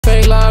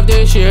love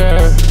this year.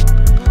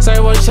 Say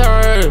what you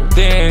heard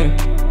then.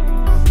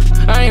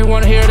 I ain't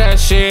wanna hear that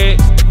shit.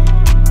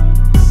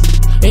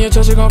 In your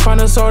chest you gon' find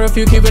a sword if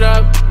you keep it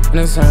up. And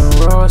the same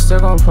road still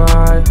gon'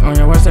 apply. On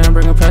your worst day I'm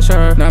bringing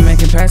pressure. Not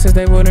making passes,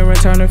 they wouldn't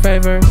return the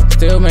favor.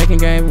 Still making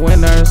game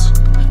winners.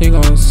 You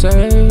gon'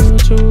 say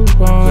what you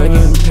want. They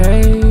getting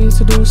paid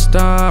to do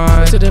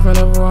stunts. It's a different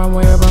level, I'm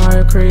way up a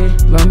higher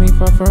creed. Love me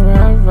for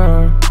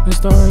forever, the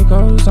story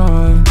goes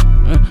on.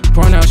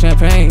 Pouring out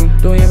champagne,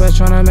 doing your best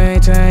trying to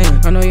maintain.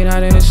 I know you're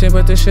not in this shit,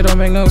 but this shit don't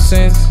make no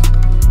sense.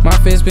 My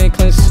fist been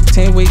clenched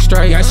 10 weeks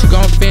straight. Yeah, she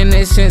gon'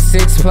 finish in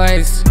 6th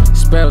place.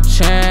 Spelled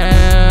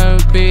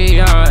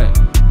champion.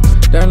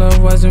 That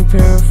love wasn't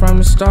pure from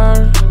the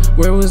start.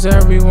 Where was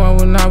everyone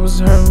when I was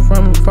hurting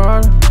from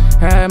afar?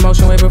 Had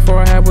emotion way before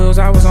I had wheels.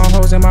 I was on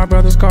hoes in my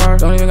brother's car.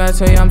 Don't even gotta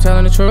tell you I'm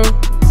telling the truth.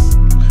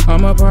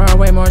 I'ma pour out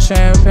way more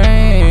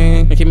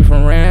champagne and keep me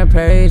from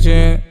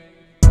rampaging.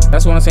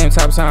 That's what I'm saying,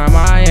 type of time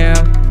I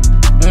am.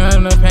 And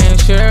I'm the pain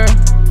to share.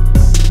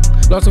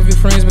 Lost a few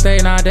friends, but they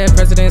not dead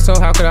president, so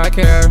how could I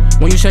care?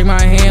 When you shake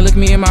my hand, look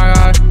me in my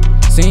eye.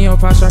 Seen your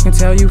posture, I can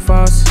tell you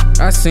false.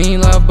 I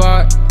seen love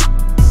bought.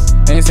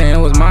 Ain't saying it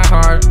was my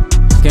heart.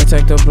 Can't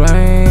take the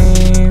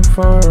blame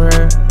for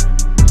it.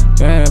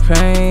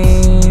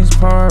 Champagne's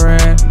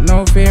pouring,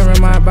 no fear in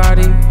my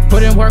body.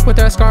 Put in work with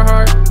that scar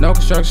heart. No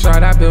construction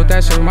shot, I built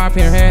that shit with my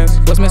pure hands.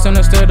 What's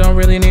misunderstood don't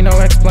really need no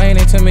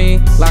explaining to me.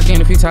 Lock in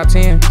a few top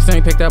 10. Still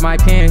ain't picked up my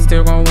pen,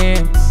 still gon'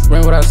 win.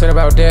 Remember what I said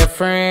about dead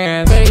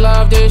friends. Fake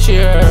love this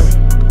year.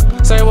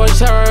 Say what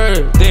you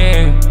heard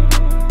then.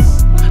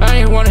 I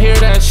ain't wanna hear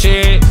that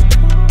shit.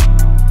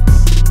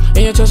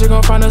 In your chest you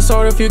gon' find a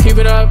sword if you keep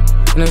it up.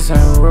 And the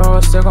same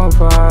road still gon'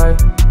 apply.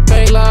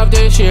 Fake love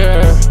this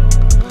year.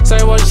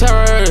 Say what you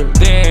heard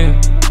then.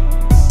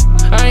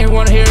 I ain't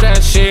wanna hear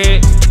that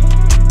shit.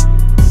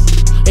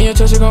 In your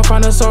chest you gon'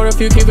 find a sword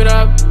if you keep it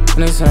up.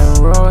 And the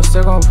same road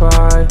still gon'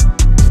 apply.